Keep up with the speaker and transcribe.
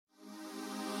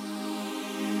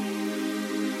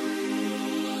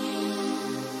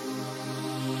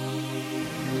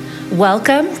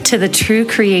Welcome to the True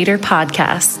Creator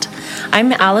Podcast.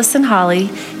 I'm Allison Holly,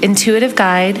 intuitive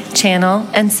guide, channel,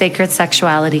 and sacred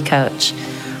sexuality coach.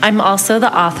 I'm also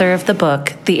the author of the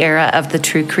book, The Era of the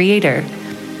True Creator.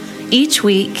 Each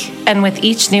week, and with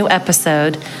each new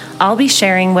episode, I'll be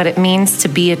sharing what it means to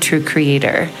be a true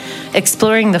creator,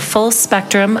 exploring the full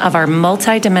spectrum of our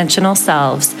multidimensional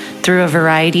selves through a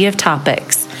variety of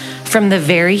topics, from the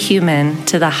very human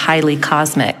to the highly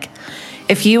cosmic.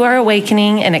 If you are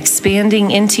awakening and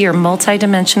expanding into your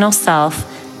multidimensional self,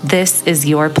 this is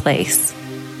your place.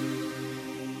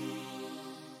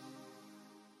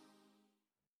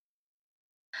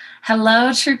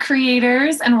 Hello, true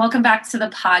creators, and welcome back to the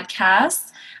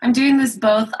podcast. I'm doing this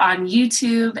both on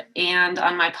YouTube and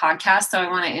on my podcast, so I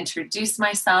want to introduce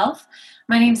myself.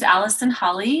 My name is Allison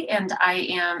Holly, and I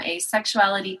am a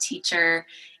sexuality teacher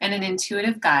and an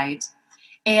intuitive guide.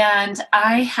 And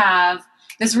I have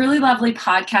this really lovely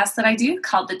podcast that I do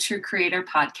called the True Creator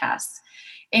Podcast.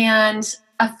 And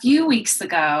a few weeks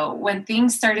ago, when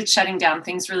things started shutting down,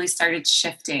 things really started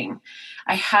shifting.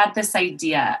 I had this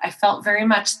idea. I felt very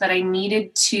much that I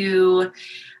needed to,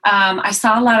 I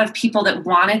saw a lot of people that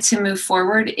wanted to move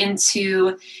forward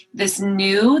into this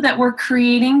new that we're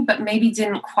creating, but maybe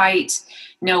didn't quite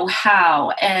know how.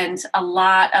 And a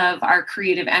lot of our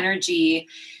creative energy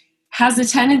has a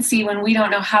tendency, when we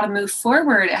don't know how to move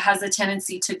forward, it has a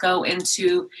tendency to go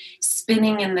into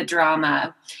spinning in the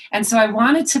drama. And so I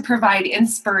wanted to provide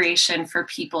inspiration for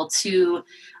people to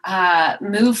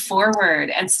move forward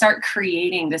and start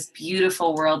creating this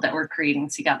beautiful world that we're creating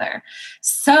together.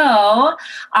 So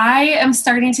I am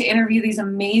starting to interview these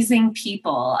amazing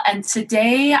people. And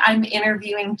today I'm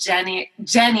interviewing Jenny.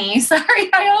 Sorry,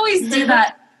 I always do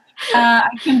that. I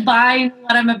combine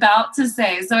what I'm about to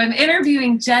say. So I'm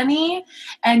interviewing Jenny,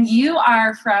 and you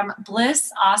are from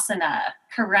Bliss Asana,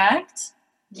 correct?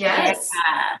 Yes.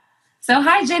 Yeah. So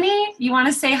hi, Jenny. You want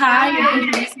to say hi and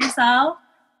introduce yourself?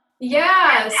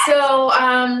 Yeah. So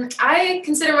I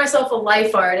consider myself a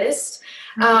life artist.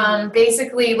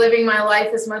 Basically living my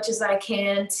life as much as I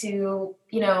can to,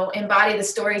 embody the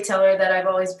storyteller that I've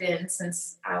always been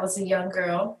since I was a young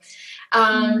girl.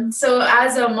 So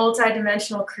as a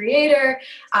multidimensional creator,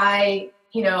 I,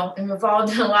 am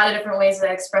involved in a lot of different ways that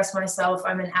I express myself.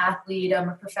 I'm an athlete, I'm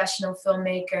a professional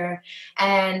filmmaker,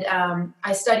 and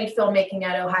I studied filmmaking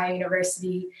at Ohio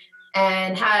University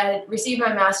and had received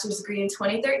my master's degree in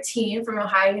 2013 from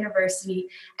Ohio University,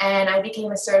 and I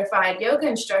became a certified yoga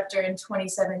instructor in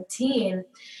 2017.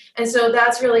 And so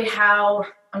that's really how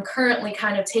I'm currently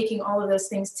kind of taking all of those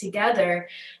things together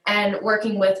and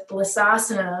working with Bliss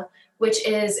Asana, which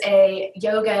is a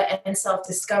yoga and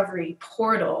self-discovery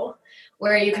portal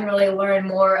where you can really learn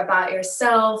more about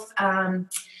yourself. I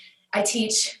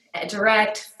teach,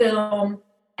 direct, film,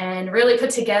 and really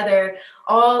put together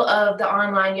all of the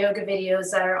online yoga videos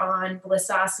that are on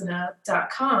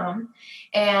blissasana.com.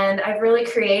 And I've really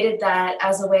created that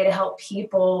as a way to help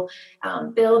people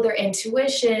build their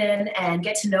intuition and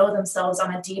get to know themselves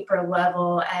on a deeper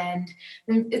level. And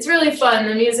it's really fun.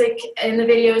 The music in the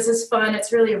videos is fun.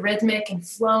 It's really rhythmic and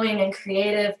flowing and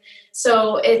creative.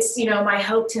 So it's, my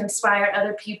hope to inspire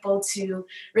other people to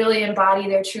really embody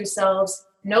their true selves,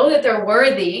 know that they're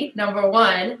worthy, number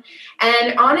one.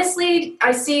 And honestly,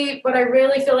 I see what I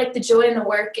really feel like the joy in the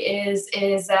work is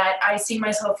that I see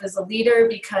myself as a leader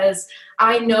because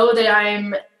I know that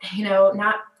I'm,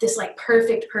 not this like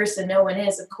perfect person. No one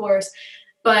is, of course.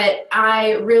 But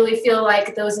I really feel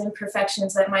like those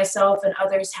imperfections that myself and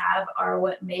others have are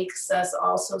what makes us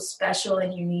all so special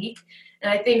and unique.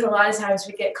 And I think a lot of times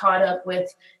we get caught up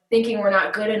with thinking we're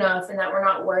not good enough and that we're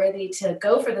not worthy to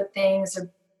go for the things or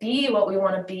be what we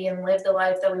want to be and live the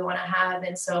life that we want to have.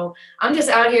 And so I'm just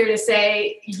out here to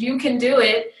say, you can do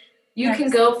it. You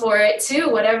can go for it too,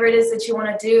 whatever it is that you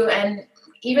want to do. And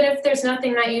even if there's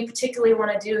nothing that you particularly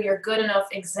want to do, you're good enough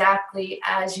exactly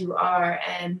as you are.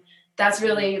 And that's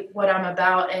really what I'm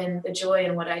about. And the joy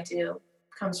in what I do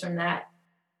comes from that.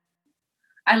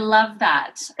 I love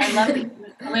that. I love that you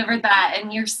delivered that.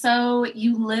 And you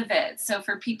live it. So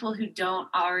for people who don't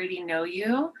already know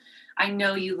you, I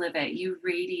know you live it. You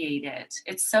radiate it.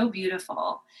 It's so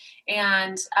beautiful.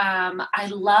 And I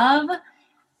love,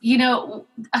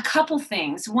 a couple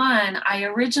things. One, I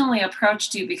originally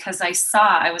approached you because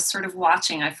I was sort of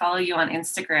watching. I follow you on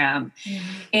Instagram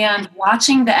and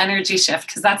watching the energy shift,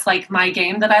 because that's like my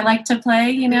game that I like to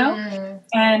play,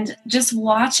 and just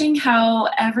watching how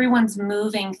everyone's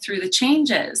moving through the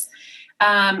changes,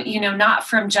 not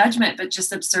from judgment, but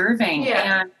just observing.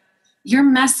 Yeah. And your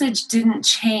message didn't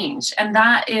change. And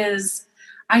that is,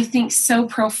 I think, so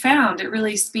profound. It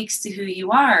really speaks to who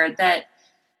you are, that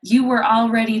you were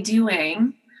already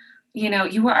doing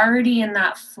you were already in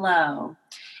that flow.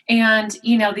 And,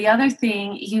 the other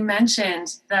thing you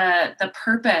mentioned, the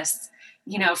purpose,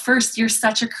 first, you're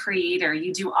such a creator.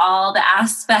 You do all the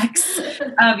aspects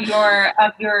of your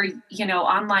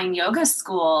online yoga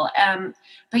school.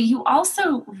 But you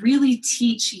also really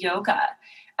teach yoga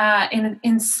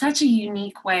in such a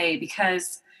unique way,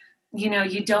 because,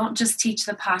 you don't just teach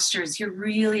the postures. You're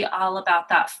really all about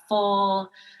that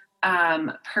full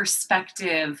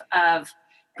perspective of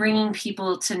bringing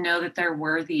people to know that they're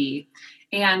worthy.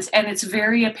 And it's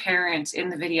very apparent in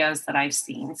the videos that I've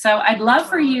seen. So I'd love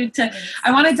for you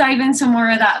I want to dive into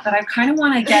more of that, but I kind of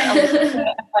want to get a little bit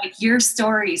of like your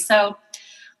story. So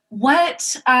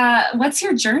what's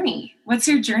your journey? What's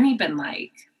your journey been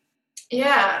like?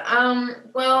 Yeah,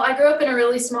 well, I grew up in a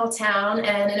really small town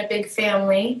and in a big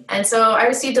family. And so I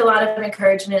received a lot of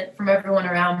encouragement from everyone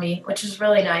around me, which was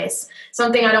really nice.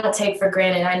 Something I don't take for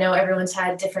granted. I know everyone's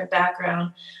had a different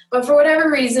background. But for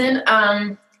whatever reason,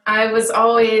 I was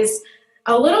always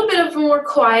a little bit of a more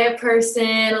quiet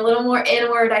person, a little more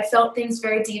inward. I felt things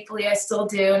very deeply. I still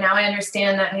do. Now I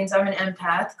understand that means I'm an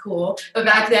empath. Cool. But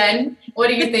back then, what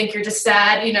do you think? You're just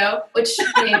sad, which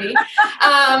maybe.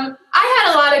 I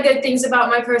had a lot of good things about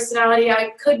my personality.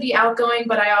 I could be outgoing,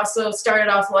 but I also started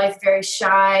off life very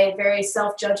shy, very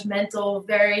self-judgmental,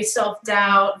 very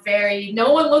self-doubt, very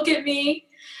no one look at me.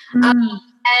 And,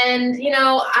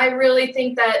 I really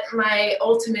think that my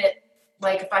ultimate,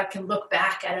 like, if I can look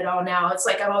back at it all now, it's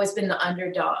like I've always been the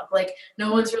underdog. Like,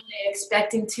 no one's really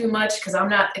expecting too much because I'm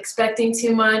not expecting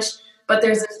too much. But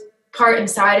there's this part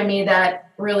inside of me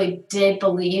that really did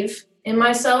believe in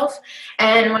myself.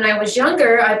 And when I was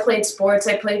younger, I played sports.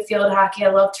 I played field hockey. I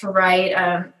loved to write.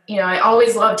 I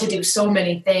always loved to do so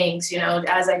many things,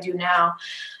 as I do now.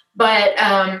 But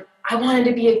I wanted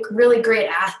to be a really great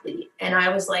athlete. And I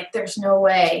was like, there's no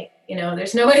way,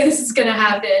 there's no way this is going to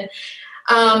happen.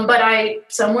 But I,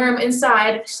 somewhere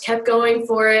inside, just kept going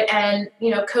for it. And,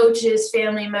 coaches,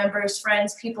 family members,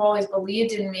 friends, people always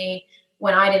believed in me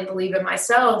when I didn't believe in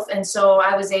myself. And so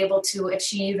I was able to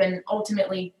achieve and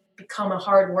ultimately become a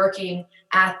hardworking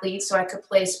athlete so I could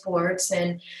play sports.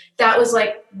 And that was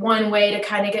like one way to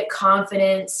kind of get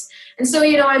confidence. And so,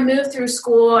 I moved through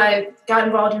school. I got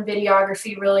involved in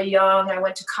videography really young. I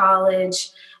went to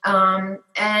college. And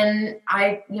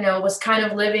I, was kind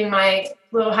of living my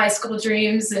little high school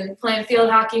dreams and playing field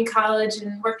hockey in college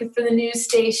and working for the news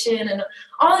station and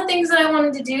all the things that I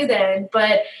wanted to do then.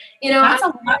 But, that's a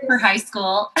lot for high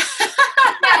school.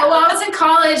 Yeah, well, I was in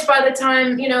college by the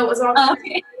time, it was all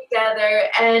together.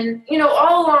 And,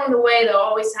 all along the way, though, I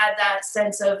always had that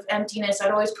sense of emptiness.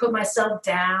 I'd always put myself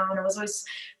down. I was always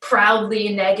proudly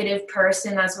a negative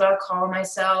person. That's what I call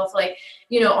myself. Like,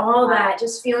 all that,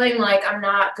 just feeling like I'm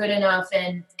not good enough.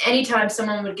 And anytime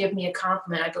someone would give me a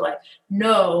compliment, I'd be like,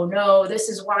 no, this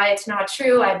is why it's not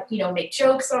true. I'd, make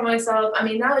jokes on myself. I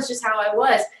mean, that was just how I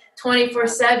was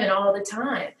 24/7 all the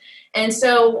time. And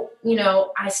so,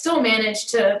 I still managed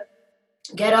to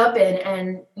get up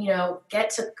and get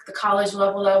to the college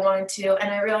level that I wanted to.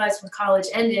 And I realized when college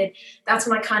ended, that's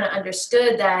when I kind of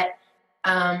understood that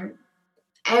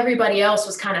everybody else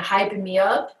was kind of hyping me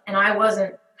up and I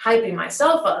wasn't hyping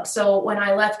myself up. So when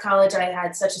I left college, I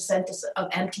had such a sense of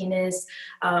emptiness,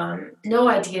 no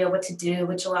idea what to do,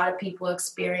 which a lot of people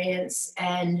experience.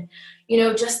 And,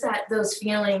 just those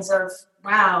feelings of,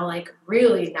 wow, like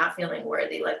really not feeling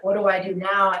worthy. Like, what do I do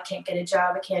now? I can't get a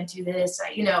job. I can't do this.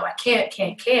 I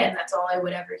can't. That's all I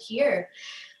would ever hear.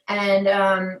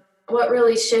 And what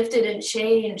really shifted and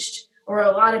changed were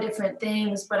a lot of different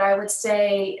things. But I would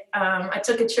say I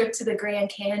took a trip to the Grand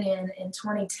Canyon in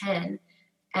 2010.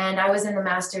 And I was in the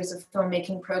Masters of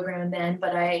Filmmaking program then.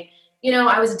 But I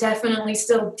was definitely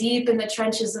still deep in the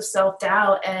trenches of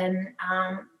self-doubt and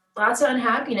lots of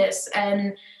unhappiness.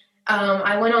 And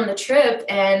I went on the trip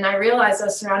and I realized I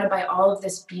was surrounded by all of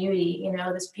this beauty,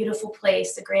 this beautiful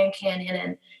place, the Grand Canyon,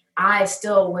 and I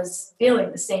still was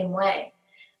feeling the same way.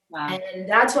 Wow. And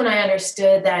that's when I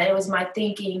understood that it was my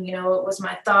thinking, it was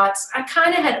my thoughts. I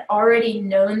kind of had already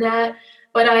known that,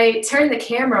 but I turned the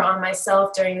camera on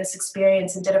myself during this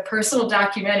experience and did a personal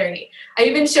documentary. I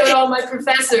even showed all my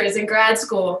professors in grad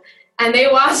school and they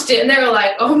watched it and they were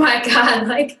like, oh my God,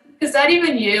 like, is that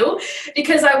even you?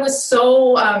 Because I was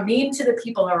so mean to the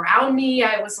people around me.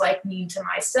 I was like mean to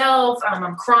myself.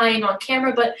 I'm crying on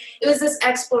camera, but it was this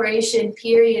exploration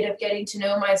period of getting to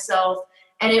know myself.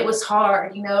 And it was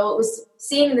hard, it was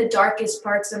seeing the darkest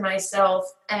parts of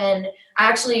myself. And I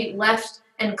actually left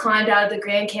and climbed out of the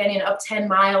Grand Canyon up 10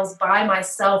 miles by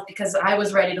myself because I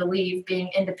was ready to leave, being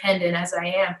independent as I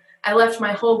am. I left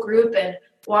my whole group and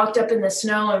walked up in the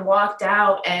snow and walked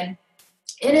out. And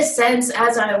in a sense,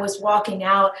 as I was walking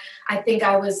out, I think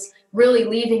I was really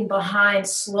leaving behind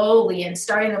slowly and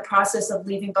starting the process of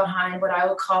leaving behind what I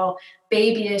would call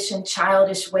babyish and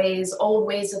childish ways, old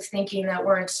ways of thinking that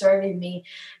weren't serving me.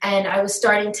 And I was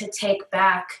starting to take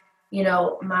back,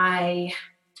 my,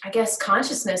 I guess,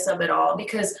 consciousness of it all,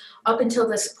 because up until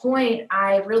this point,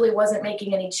 I really wasn't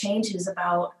making any changes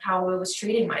about how I was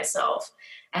treating myself.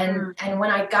 And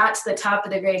when I got to the top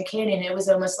of the Grand Canyon, it was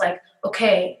almost like,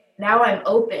 okay, now I'm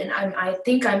open. I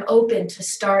think I'm open to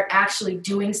start actually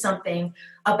doing something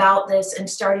about this and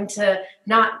starting to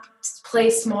not play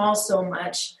small so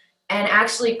much and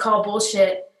actually call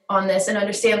bullshit on this and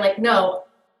understand, like, no,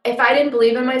 if I didn't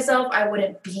believe in myself, I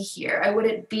wouldn't be here. I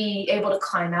wouldn't be able to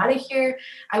climb out of here.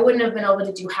 I wouldn't have been able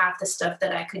to do half the stuff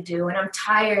that I could do. And I'm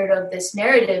tired of this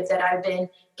narrative that I've been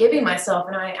giving myself,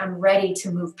 and I'm ready to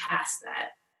move past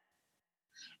that.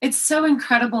 It's so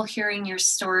incredible hearing your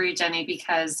story, Jenny,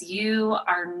 because you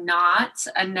are not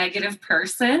a negative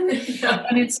person. Yeah.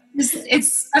 And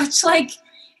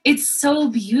it's so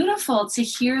beautiful to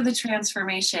hear the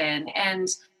transformation. And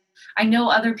I know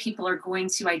other people are going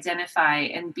to identify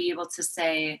and be able to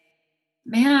say,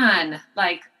 man,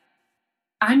 like,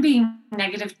 I'm being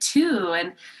negative too.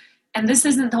 And this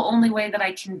isn't the only way that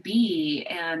I can be.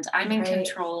 And I'm in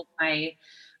control of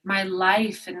my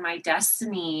life and my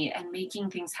destiny and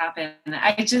making things happen.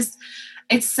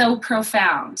 It's so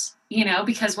profound,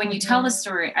 because when you tell the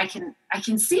story, I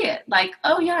can see it, like,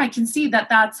 oh yeah, I can see that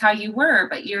that's how you were,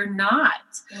 but you're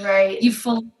not. Right. You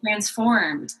fully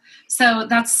transformed. So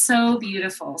that's so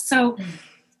beautiful. So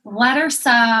what are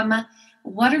some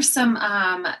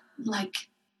like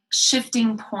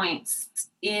shifting points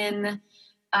in,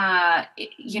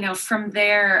 from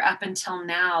there up until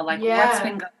now, like what's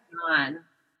been going on?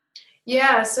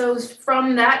 Yeah, so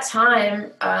from that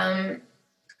time,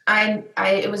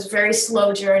 it was a very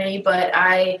slow journey, but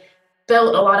I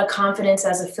built a lot of confidence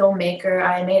as a filmmaker.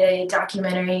 I made a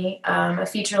documentary, a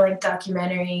feature-length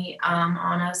documentary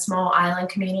on a small island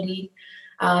community.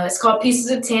 It's called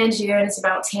Pieces of Tangier, and it's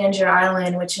about Tangier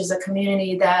Island, which is a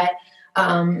community that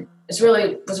was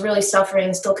really suffering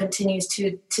and still continues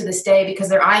to this day because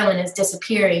their island is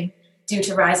disappearing due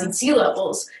to rising sea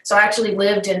levels. So I actually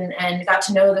lived and got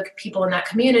to know the people in that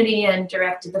community and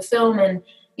directed the film, and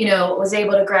was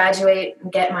able to graduate and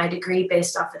get my degree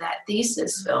based off of that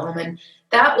thesis film. And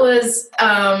that was,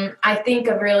 I think,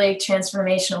 a really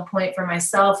transformational point for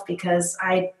myself because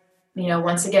I,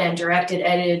 once again, directed,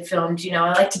 edited, filmed,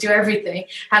 I like to do everything.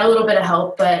 Had a little bit of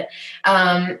help, but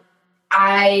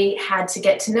I had to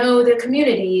get to know the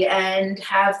community and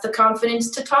have the confidence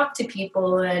to talk to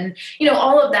people and,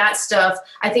 all of that stuff.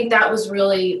 I think that was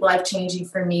really life-changing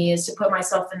for me, is to put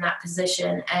myself in that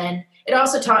position. And it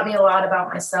also taught me a lot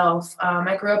about myself.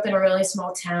 I grew up in a really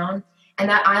small town, and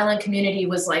that island community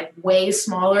was like way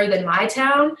smaller than my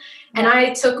town. And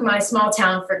I took my small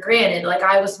town for granted. Like,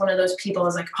 I was one of those people, I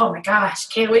was like, oh my gosh,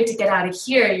 can't wait to get out of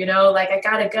here. Like, I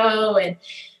gotta go. And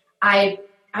I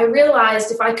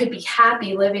realized if I could be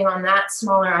happy living on that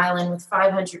smaller island with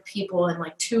 500 people and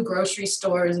like 2 grocery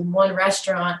stores and 1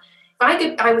 restaurant,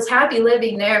 I was happy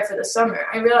living there for the summer.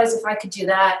 I realized if I could do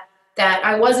that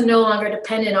I wasn't no longer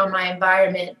dependent on my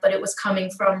environment, but it was coming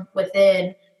from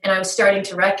within. And I was starting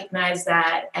to recognize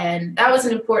that. And that was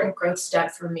an important growth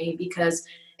step for me because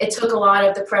it took a lot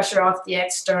of the pressure off the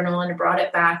external and it brought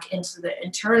it back into the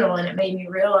internal. And it made me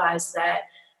realize that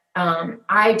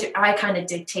I kind of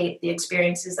dictate the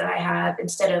experiences that I have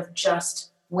instead of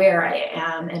just where I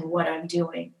am and what I'm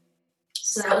doing.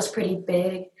 So that was pretty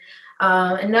big.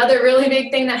 Another really big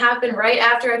thing that happened right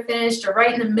after I finished, or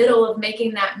right in the middle of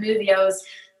making that movie, I was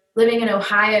living in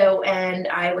Ohio and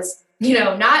I was,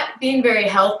 not being very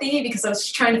healthy because I was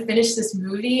just trying to finish this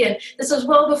movie. And this was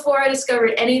well before I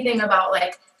discovered anything about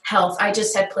like health. I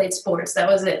just had played sports. That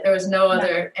was it. There was no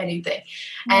other anything.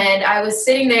 And I was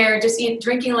sitting there just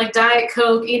drinking like Diet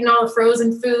Coke, eating all the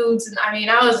frozen foods. And I mean,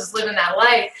 I was just living that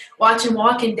life, watching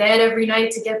Walking Dead every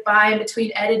night to get by in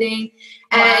between editing.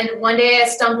 And one day I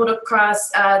stumbled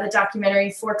across the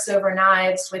documentary Forks Over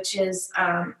Knives, which is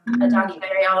a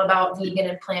documentary all about vegan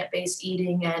and plant-based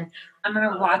eating. And I'm going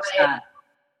to watch that.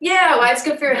 Yeah, why it's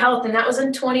good for your health. And that was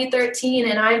in 2013.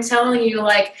 And I'm telling you,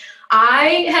 like,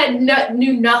 I had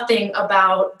knew nothing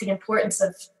about the importance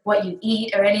of what you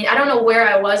eat or I don't know where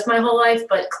I was my whole life,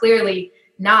 but clearly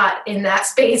not in that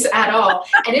space at all.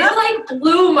 And it like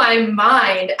blew my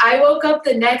mind. I woke up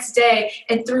the next day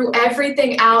and threw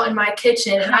everything out in my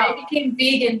kitchen, and I became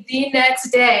vegan the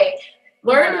next day.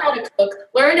 learned how to cook,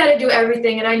 learned how to do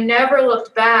everything, and I never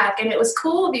looked back. And it was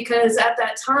cool because at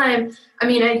that time, I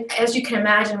mean, as you can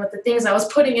imagine, with the things I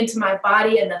was putting into my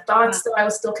body and the thoughts that I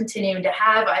was still continuing to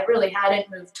have, I really hadn't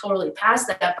moved totally past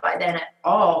that by then at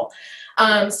all.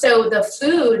 So the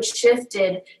food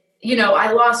shifted. You know,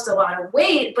 I lost a lot of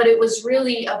weight, but it was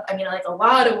really, like a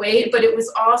lot of weight, but it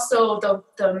was also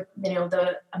the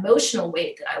emotional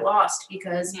weight that I lost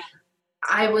because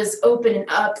I was opening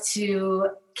up to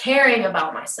caring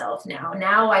about myself now.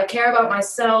 Now I care about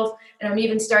myself, and I'm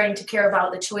even starting to care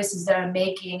about the choices that I'm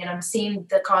making, and I'm seeing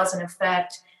the cause and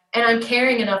effect, and I'm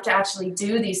caring enough to actually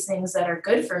do these things that are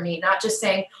good for me, not just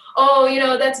saying, oh,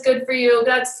 that's good for you.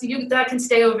 That can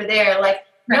stay over there. Like,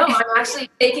 no, I'm actually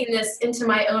taking this into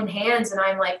my own hands, and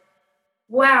I'm like,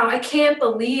 wow, I can't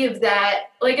believe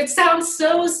that. Like, it sounds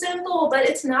so simple, but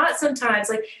it's not sometimes.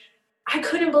 Like, I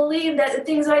couldn't believe that the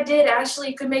things I did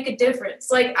actually could make a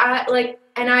difference.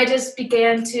 And I just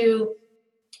began to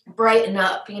brighten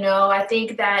up. I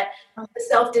think that the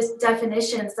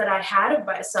self-definitions that I had of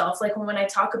myself, like when I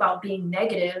talk about being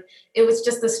negative, it was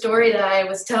just the story that I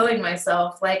was telling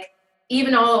myself. Like,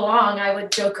 even all along, I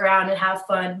would joke around and have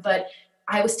fun, but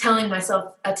I was telling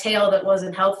myself a tale that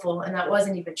wasn't helpful and that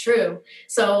wasn't even true.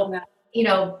 So,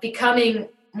 becoming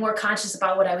more conscious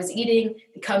about what I was eating,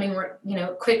 becoming more,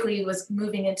 quickly was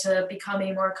moving into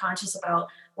becoming more conscious about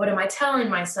what am I telling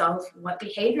myself? What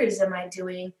behaviors am I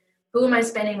doing? Who am I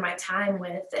spending my time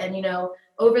with? And,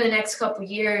 over the next couple of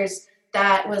years,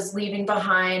 that was leaving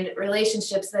behind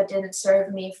relationships that didn't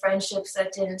serve me, friendships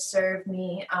that didn't serve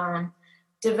me,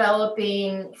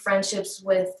 developing friendships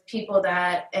with people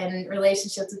and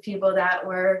relationships with people that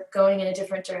were going in a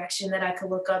different direction that I could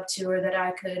look up to or that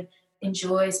I could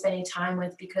enjoy spending time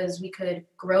with because we could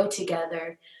grow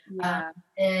together.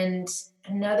 And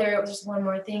just one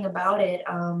more thing about it,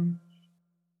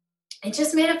 it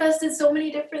just manifested so many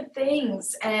different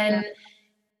things. And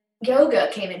yoga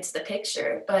came into the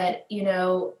picture, but,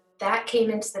 that came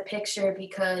into the picture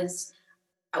because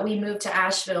we moved to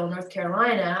Asheville, North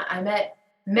Carolina. I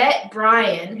met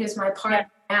Brian, who's my partner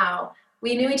now.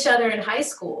 We knew each other in high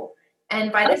school.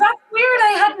 And by this, that's weird.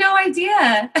 I had no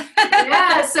idea.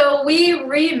 So we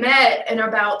re-met in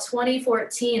about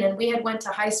 2014, and we had went to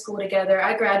high school together.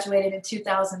 I graduated in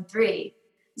 2003.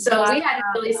 So we hadn't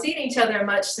really seen each other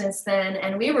much since then,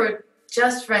 and we were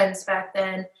just friends back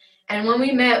then. And when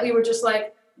we met, we were just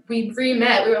like, we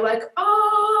re-met. We were like,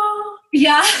 oh.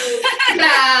 Yeah.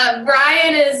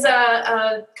 Brian is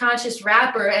a conscious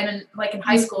rapper, and in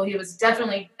high school, he was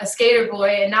definitely a skater boy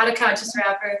and not a conscious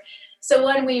rapper. So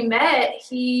when we met,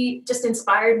 he just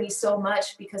inspired me so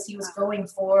much because he was going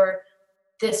for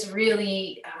this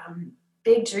really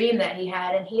big dream that he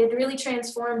had, and he had really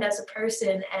transformed as a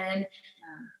person and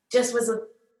just was a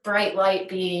bright light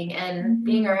being, and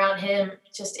being around him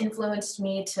just influenced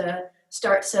me to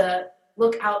start to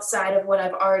look outside of what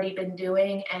I've already been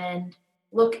doing and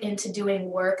look into doing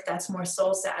work that's more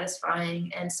soul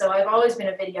satisfying. And so I've always been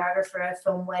a videographer. I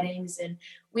film weddings, and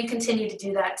we continue to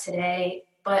do that today.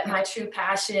 But my true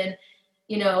passion,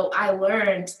 I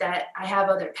learned that I have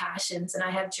other passions and I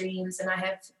have dreams and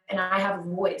I have a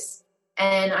voice.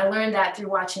 And I learned that through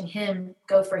watching him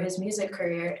go for his music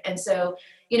career. And so,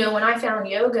 when I found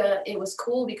yoga, it was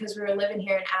cool because we were living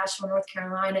here in Asheville, North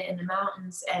Carolina in the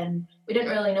mountains, and we didn't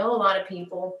really know a lot of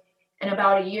people. And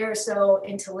about a year or so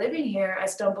into living here, I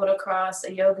stumbled across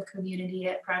a yoga community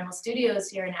at Primal Studios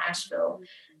here in Asheville.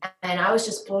 And I was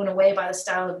just blown away by the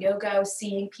style of yoga. I was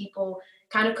seeing people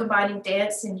kind of combining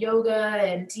dance and yoga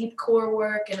and deep core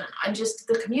work and just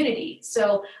the community.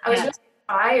 So I was really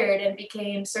inspired and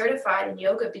became certified in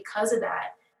yoga because of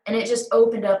that. And it just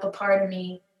opened up a part of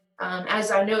me,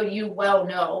 as I know you well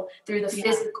know, through the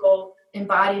physical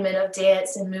embodiment of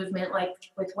dance and movement, like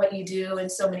with what you do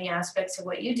and so many aspects of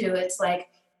what you do. It's like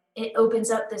it opens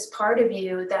up this part of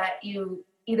you that you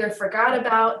either forgot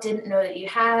about, didn't know that you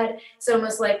had. It's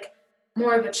almost like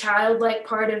more of a childlike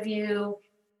part of you.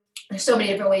 There's so many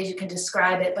different ways you can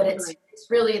describe it, but it's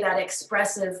really that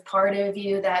expressive part of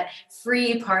you, that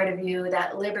free part of you,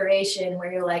 that liberation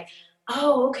where you're like,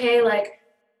 oh, okay, like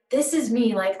this is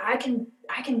me. Like I can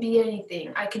be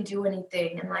anything. I can do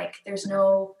anything. And like, there's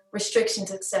no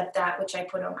restrictions except that which I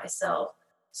put on myself.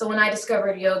 So when I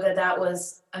discovered yoga, that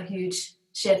was a huge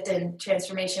shift and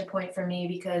transformation point for me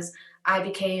because I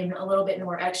became a little bit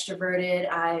more extroverted.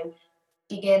 I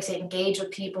began to engage with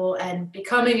people, and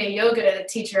becoming a yoga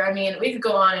teacher, I mean, we could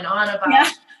go on and on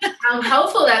about how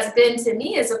helpful that's been to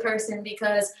me as a person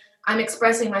because I'm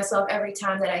expressing myself every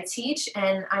time that I teach,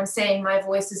 and I'm saying my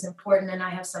voice is important and I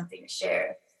have something to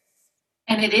share.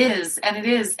 And it is.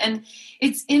 And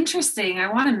it's interesting.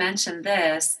 I want to mention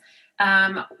this.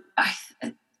 I,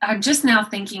 I'm just now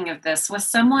thinking of this with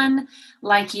someone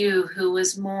like you who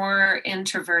was more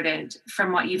introverted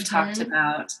from what you've talked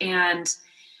about. And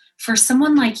for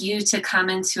someone like you to come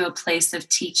into a place of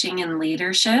teaching and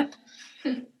leadership,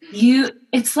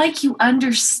 it's like you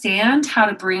understand how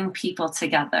to bring people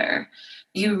together.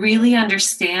 You really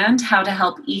understand how to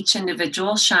help each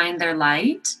individual shine their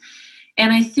light.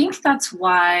 And I think that's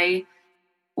why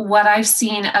what I've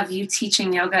seen of you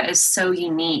teaching yoga is so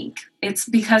unique. It's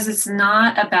because it's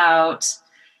not about,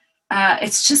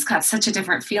 it's just got such a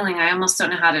different feeling. I almost don't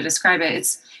know how to describe it.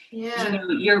 It's,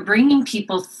 you're bringing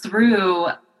people through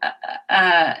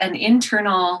an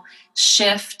internal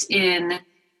shift in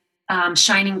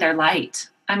shining their light.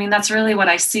 I mean, that's really what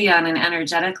I see on an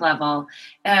energetic level.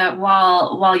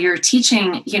 While you're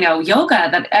teaching, yoga,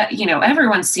 that,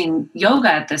 everyone's seen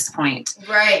yoga at this point.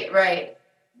 Right.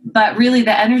 But really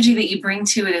the energy that you bring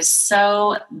to it is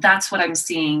that's what I'm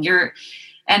seeing.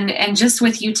 And just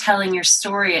with you telling your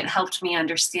story, it helped me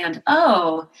understand,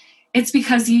 it's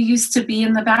because you used to be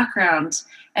in the background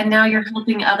and now you're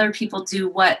helping other people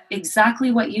do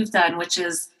exactly what you've done, which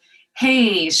is,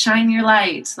 hey, shine your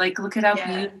light. Like, look at how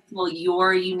beautiful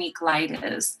your unique light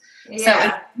is. Yeah. So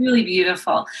it's really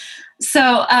beautiful.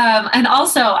 So, and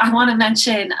also I want to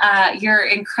mention your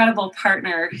incredible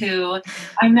partner who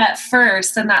I met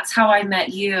first, and that's how I met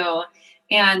you.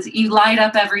 And you light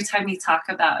up every time you talk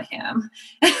about him.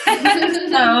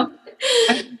 So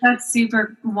that's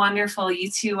super wonderful.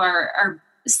 You two are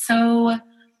so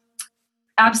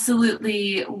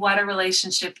absolutely what a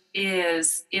relationship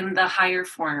is in the higher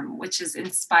form, which is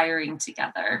inspiring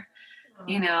together,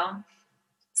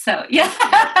 So, yeah.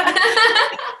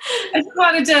 I just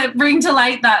wanted to bring to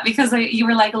light that because you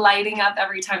were like lighting up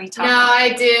every time you talk. No,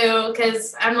 I do.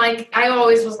 Because I'm like, I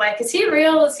always was like, is he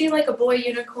real? Is he like a boy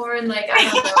unicorn? Like, I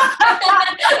don't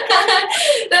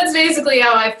know. That's basically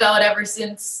how I felt ever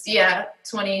since,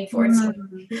 2014.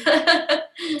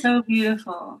 So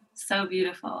beautiful. So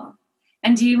beautiful.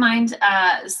 And do you mind,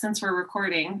 since we're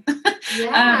recording,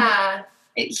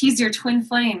 he's your twin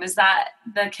flame. Is that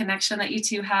the connection that you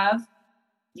two have?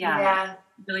 Yeah.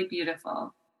 Really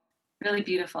beautiful. Really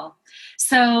beautiful.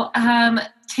 So can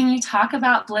you talk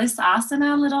about Bliss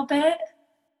Asana a little bit?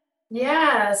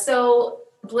 Yeah. So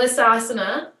Bliss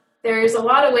Asana, there's a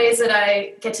lot of ways that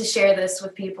I get to share this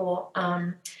with people.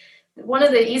 One of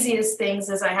the easiest things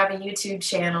is I have a YouTube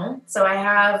channel. So I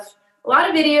have a lot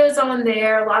of videos on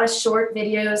there, a lot of short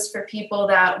videos for people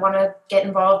that want to get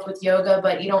involved with yoga,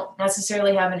 but you don't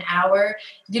necessarily have an hour.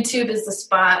 YouTube is the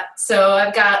spot. So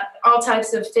I've got all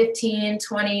types of 15,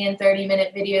 20, and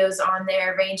 30-minute videos on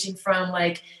there, ranging from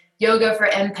like yoga for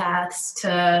empaths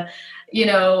to,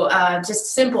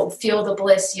 just simple feel the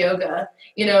bliss yoga,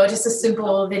 just a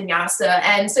simple vinyasa.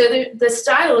 And so the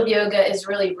style of yoga is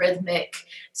really rhythmic.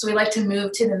 So we like to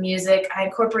move to the music. I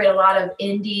incorporate a lot of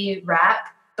indie rap,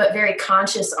 but very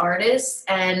conscious artists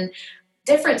and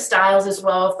different styles as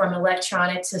well, from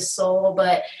electronic to soul.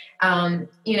 But,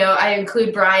 I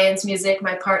include Brian's music,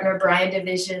 my partner, Brian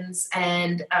Divisions,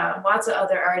 and lots of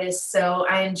other artists. So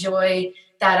I enjoy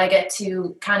that. I get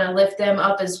to kind of lift them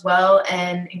up as well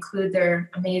and include their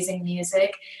amazing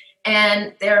music.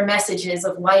 And there are messages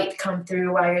of light come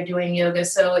through while you're doing yoga.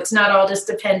 So it's not all just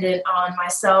dependent on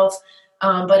myself.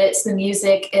 But it's the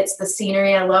music, it's the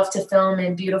scenery. I love to film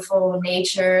in beautiful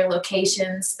nature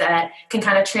locations that can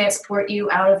kind of transport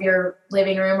you out of your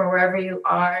living room or wherever you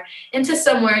are into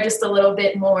somewhere just a little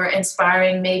bit more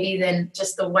inspiring maybe than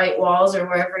just the white walls or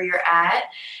wherever you're at.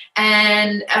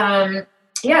 And I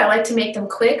like to make them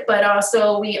quick, but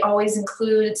also we always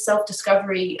include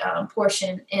self-discovery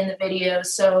portion in the video.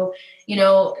 So,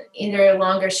 either a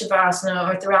longer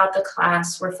Shavasana or throughout the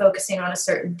class, we're focusing on a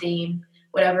certain theme.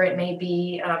 Whatever it may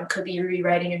be, could be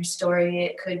rewriting your story,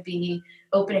 it could be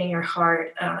opening your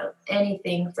heart,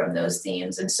 anything from those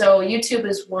themes. And so YouTube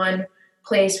is one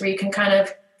place where you can kind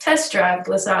of test drive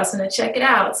Bliss Asana, check it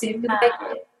out, see if you like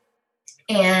it.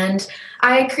 And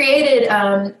I created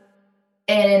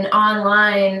an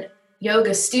online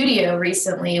yoga studio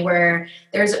recently where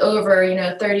there's over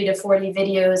 30 to 40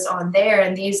 videos on there,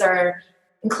 and these are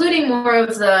including more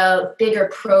of the bigger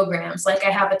programs. Like I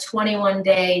have a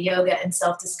 21-day yoga and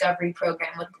self-discovery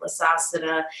program with Bliss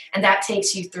Asana, and that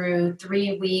takes you through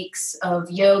 3 weeks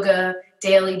of yoga,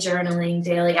 daily journaling,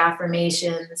 daily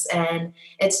affirmations, and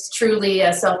it's truly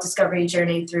a self-discovery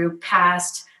journey through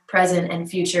past, present, and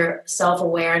future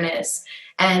self-awareness.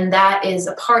 And that is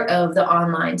a part of the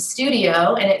online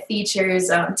studio, and it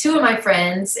features 2 of my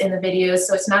friends in the videos.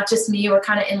 So it's not just me. We're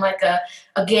kind of in like a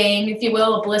gang, if you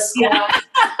will, a bliss squad.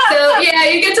 So yeah,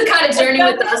 you get to kind of journey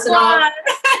with us and all.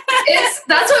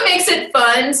 that's what makes it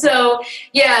fun. So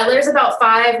yeah, there's about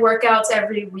 5 workouts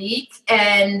every week,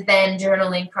 and then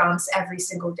journaling prompts every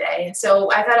single day. And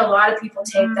so I've had a lot of people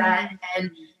take that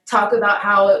and talk about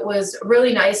how it was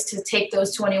really nice to take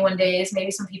those 21 days.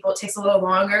 Maybe some people it takes a little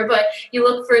longer, but you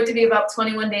look for it to be about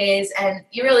 21 days, and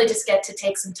you really just get to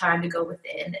take some time to go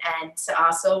within and to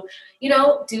also,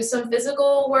 do some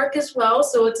physical work as well.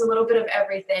 So it's a little bit of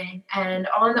everything. And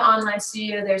on the online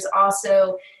studio, there's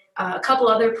also a couple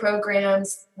other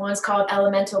programs. One's called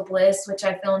Elemental Bliss, which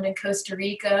I filmed in Costa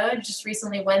Rica. I just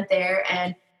recently went there,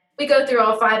 and we go through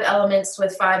all 5 elements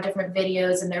with 5 different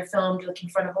videos, and they're filmed like in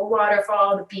front of a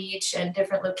waterfall, the beach, and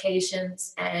different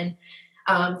locations. And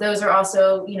those are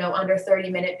also, under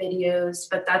 30-minute videos,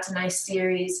 but that's a nice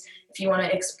series if you want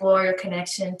to explore your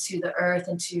connection to the earth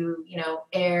and to,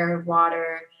 air,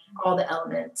 water, all the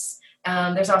elements.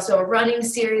 There's also a running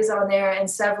series on there and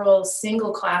several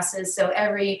single classes. So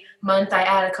every month I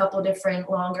add a couple different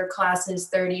longer classes,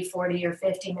 30, 40, or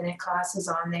 50-minute classes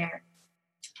on there.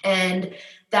 And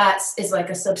that is like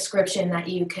a subscription that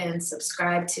you can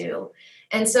subscribe to.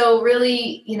 And so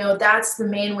really, that's the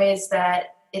main ways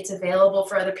that it's available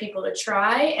for other people to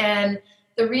try. And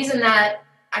the reason that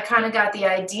I kind of got the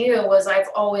idea was I've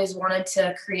always wanted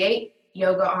to create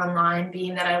yoga online,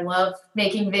 being that I love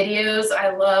making videos.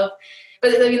 But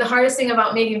the hardest thing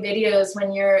about making videos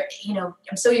when you're, I'm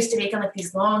so used to making like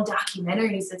these long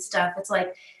documentaries and stuff. It's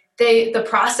like, the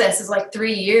process is like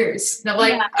 3 years. And I'm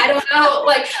like, I don't know.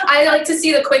 Like, I like to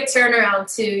see the quick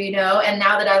turnaround too, and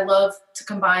now that I love to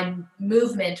combine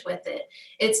movement with it,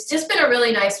 it's just been a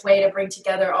really nice way to bring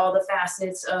together all the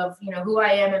facets of, who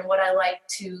I am and what I like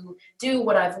to do,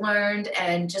 what I've learned,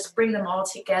 and just bring them all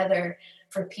together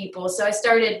for people. So I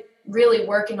started really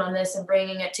working on this and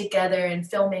bringing it together and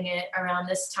filming it around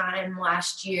this time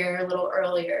last year, a little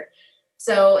earlier.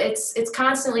 So it's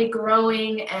constantly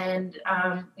growing, and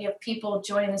we have people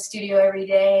joining the studio every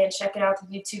day and checking out the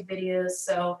YouTube videos.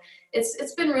 So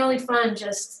it's been really fun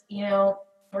just,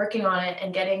 working on it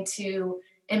and getting to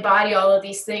embody all of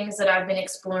these things that I've been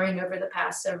exploring over the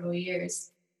past several years.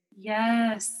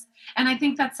 Yes. And I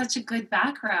think that's such a good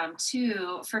background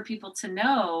too for people to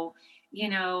know,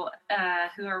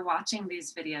 who are watching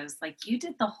these videos. Like, you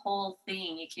did the whole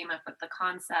thing. You came up with the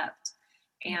concept,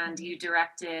 and you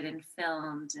directed and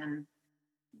filmed, and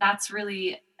it's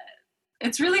really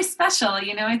special.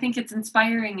 I think it's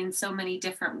inspiring in so many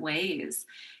different ways,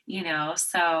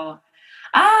 so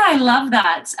I love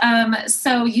that.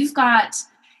 So you've got,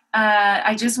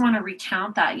 I just want to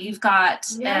recount that you've got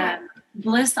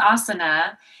Bliss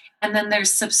Asana, and then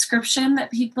there's subscription that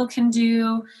people can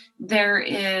do. There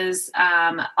is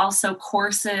also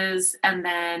courses, and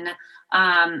then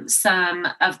some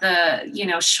of the,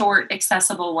 short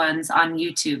accessible ones on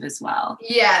YouTube as well.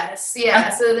 Yes. Yeah.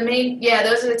 Okay. So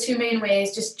those are the 2 main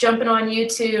ways. Just jumping on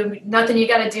YouTube, nothing you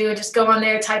got to do. Just go on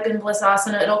there, type in Bliss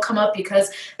Asana. It'll come up because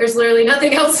there's literally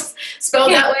nothing else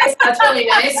spelled that way. So that's really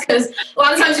nice, because a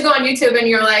lot of times you go on YouTube and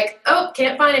you're like, oh,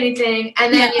 can't find anything.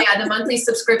 And then, the monthly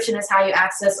subscription is how you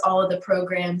access all of the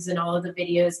programs and all of the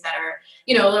videos that are,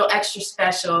 a little extra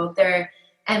special.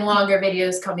 And longer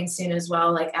videos coming soon as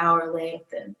well, like hour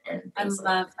length and things. I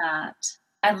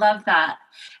love that.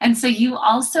 And so you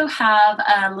also have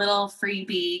a little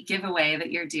freebie giveaway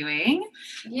that you're doing.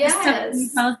 Yes. So can you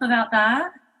tell us about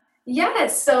that?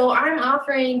 Yes. So I'm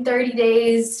offering 30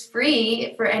 days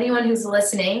free for anyone who's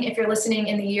listening. If you're listening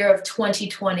in the year of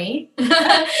 2020, it's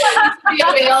be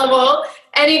available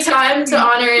anytime to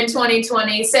honor in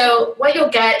 2020. So what you'll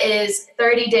get is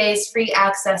 30 days free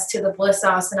access to the Bliss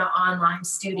Asana online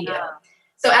studio. Wow.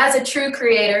 So as a true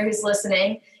creator who's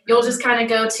listening, you'll just kind of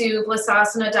go to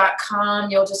blissasana.com.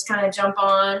 You'll just kind of jump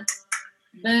on.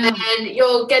 Boom. And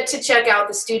you'll get to check out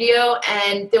the studio,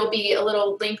 and there'll be a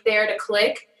little link there to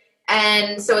click.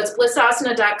 And so it's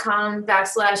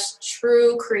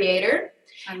blissasana.com/true creator.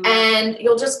 And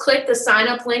you'll just click the sign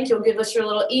up link. You'll give us your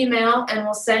little email, and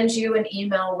we'll send you an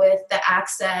email with the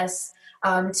access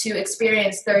to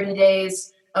experience 30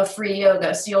 days of free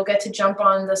yoga. So you'll get to jump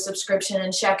on the subscription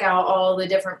and check out all the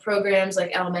different programs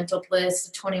like Elemental Bliss,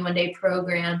 the 21-day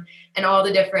program, and all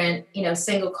the different,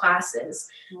 single classes.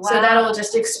 Wow. So that'll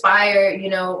just expire,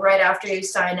 right after you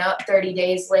sign up 30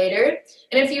 days later.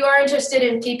 And if you are interested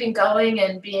in keeping going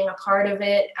and being a part of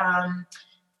it,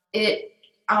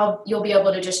 you'll be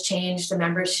able to just change the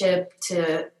membership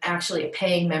to actually a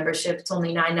paying membership. It's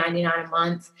only $9.99 a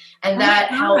month. And that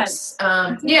helps.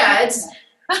 Because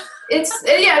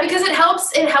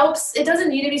it helps. It doesn't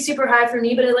need to be super high for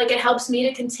me, but it helps me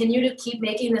to continue to keep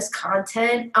making this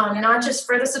content, not just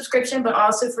for the subscription, but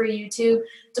also for YouTube,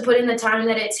 to put in the time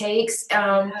that it takes.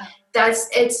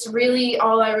 it's really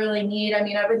all I really need. I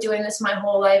mean, I've been doing this my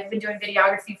whole life. I've been doing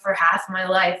videography for half my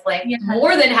life, like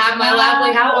more than half my life,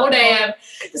 like how old I am.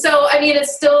 So, I mean,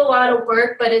 it's still a lot of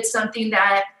work, but it's something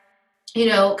that, you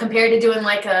know, compared to doing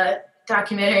like a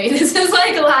documentary, this is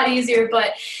like a lot easier,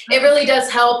 but it really does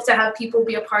help to have people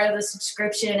be a part of the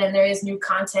subscription, and there is new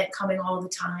content coming all the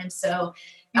time. So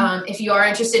if you are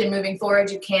interested in moving forward,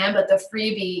 you can, but the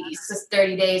freebie is just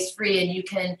 30 days free, and you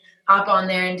can hop on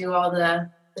there and do all the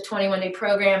 21-day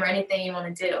program or anything you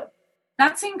want to do.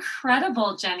 That's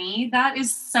incredible, Jenny. That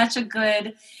is such a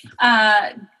good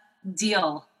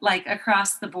deal, like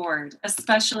across the board,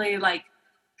 especially like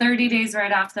 30 days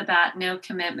right off the bat, no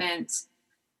commitment,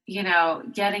 you know,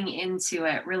 getting into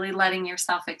it, really letting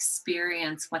yourself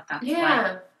experience what that's like.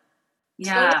 Yeah.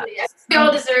 Totally. We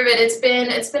all deserve it. It's been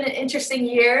an interesting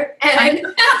year, and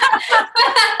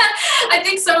I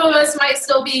think some of us might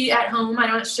still be at home. I'm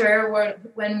not sure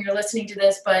when you're listening to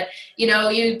this, but you know,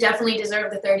 you definitely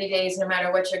deserve the 30 days no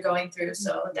matter what you're going through.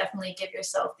 So definitely give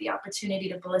yourself the opportunity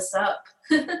to bliss up.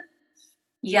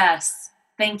 Yes.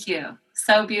 Thank you.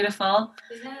 So beautiful.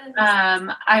 Yes.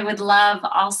 I would love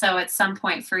also at some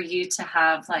point for you to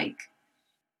have like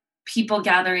people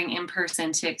gathering in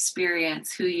person to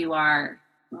experience who you are.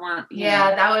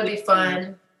 That would be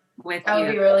fun. Would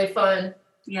be really fun.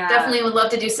 Yeah. Definitely would love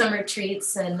to do some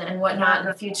retreats and whatnot in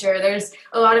the future. There's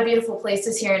a lot of beautiful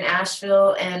places here in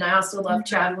Asheville, and I also love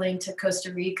traveling to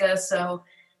Costa Rica. So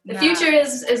the future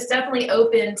is definitely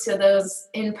open to those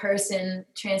in-person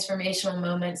transformational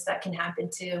moments that can happen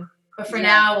too. But for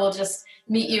now, we'll just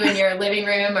meet you in your living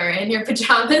room or in your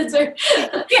pajamas, or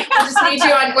we'll just meet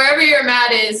you on wherever your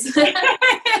mat is.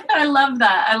 I love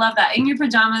that. In your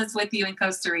pajamas with you in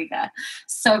Costa Rica.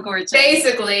 So gorgeous.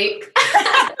 Basically.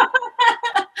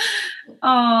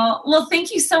 Oh, well,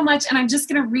 thank you so much. And I'm just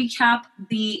going to recap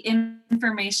the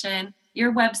information.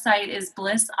 Your website is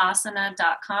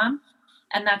blissasana.com,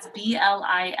 and that's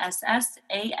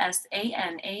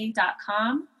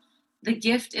BLISSASANA.com. The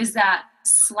gift is that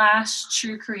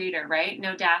 /true creator, right?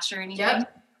 No dash or anything?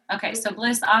 Yep. Okay, so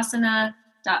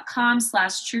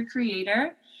blissasana.com/true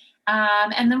creator.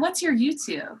 And then what's your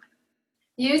YouTube?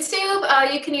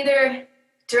 YouTube, you can either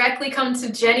directly come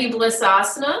to Jenny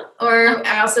Blissasana, or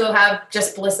I also have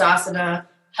just Blissasana.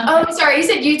 Okay. Oh, I'm sorry, you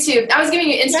said YouTube. I was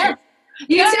giving you Instagram.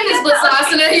 Yes. YouTube is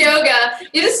Blissasana Yoga.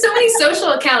 There's so many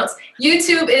social accounts.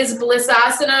 YouTube is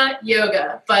Blissasana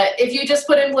Yoga. But if you just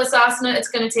put in Blissasana, it's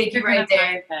going to take you right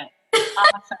there.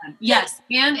 Awesome. Yes.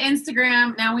 And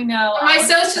Instagram. Now we know. My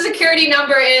social security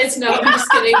number is, no, I'm just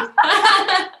kidding.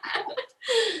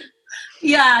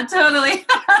 Yeah, totally.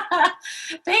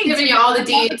 Thanks. Giving you all the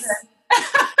deeds.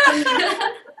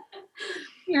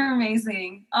 You're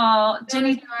amazing. Oh,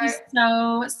 Jenny, thank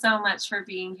you so much for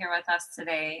being here with us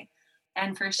today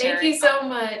and for sharing. Thank you so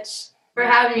much for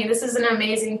having me. This is an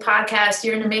amazing podcast.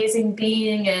 You're an amazing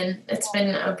being, and it's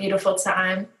been a beautiful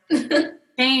time.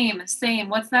 Same.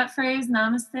 What's that phrase?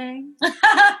 Namaste?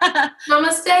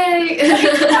 Namaste.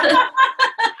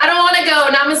 I don't want to go.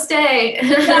 Namaste.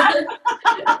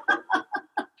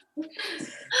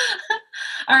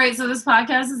 All right, so this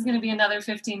podcast is going to be another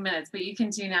 15 minutes, but you can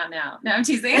tune out now. No, I'm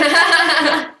teasing.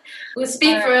 We'll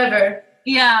speak forever.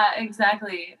 Yeah,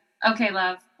 exactly. Okay,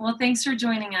 love. Well, thanks for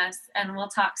joining us, and we'll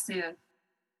talk soon.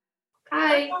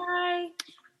 Bye. Bye.